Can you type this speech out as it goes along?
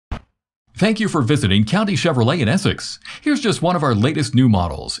Thank you for visiting County Chevrolet in Essex. Here's just one of our latest new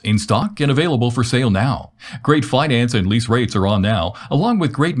models, in stock and available for sale now. Great finance and lease rates are on now, along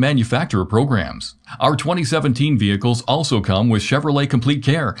with great manufacturer programs. Our 2017 vehicles also come with Chevrolet Complete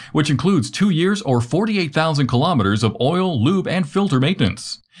Care, which includes 2 years or 48,000 kilometers of oil, lube, and filter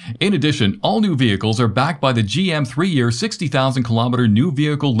maintenance. In addition, all new vehicles are backed by the GM 3-year 60,000 kilometer new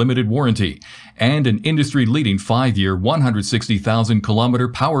vehicle limited warranty and an industry-leading 5-year 160,000 kilometer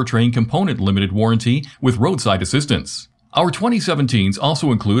powertrain component limited warranty with roadside assistance. Our 2017s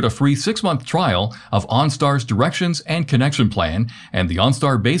also include a free 6-month trial of OnStar's Directions and Connection Plan and the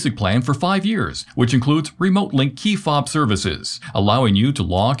OnStar Basic Plan for 5 years, which includes remote link key fob services, allowing you to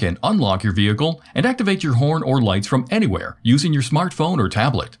lock and unlock your vehicle and activate your horn or lights from anywhere using your smartphone or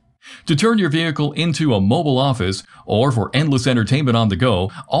tablet. To turn your vehicle into a mobile office or for endless entertainment on the go,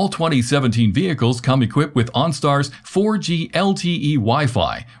 all 2017 vehicles come equipped with OnStar's 4G LTE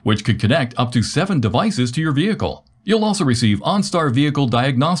Wi-Fi, which could connect up to 7 devices to your vehicle. You'll also receive OnStar vehicle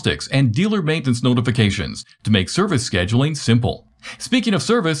diagnostics and dealer maintenance notifications to make service scheduling simple. Speaking of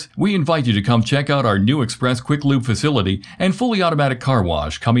service, we invite you to come check out our new Express Quick Lube facility and fully automatic car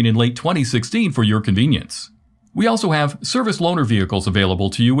wash coming in late 2016 for your convenience. We also have service loaner vehicles available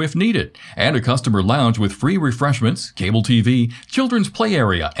to you if needed, and a customer lounge with free refreshments, cable TV, children's play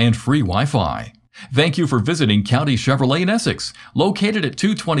area, and free Wi-Fi. Thank you for visiting County Chevrolet in Essex, located at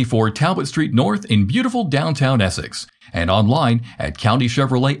 224 Talbot Street North in beautiful downtown Essex, and online at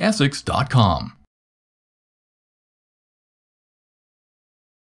countychevroletessex.com.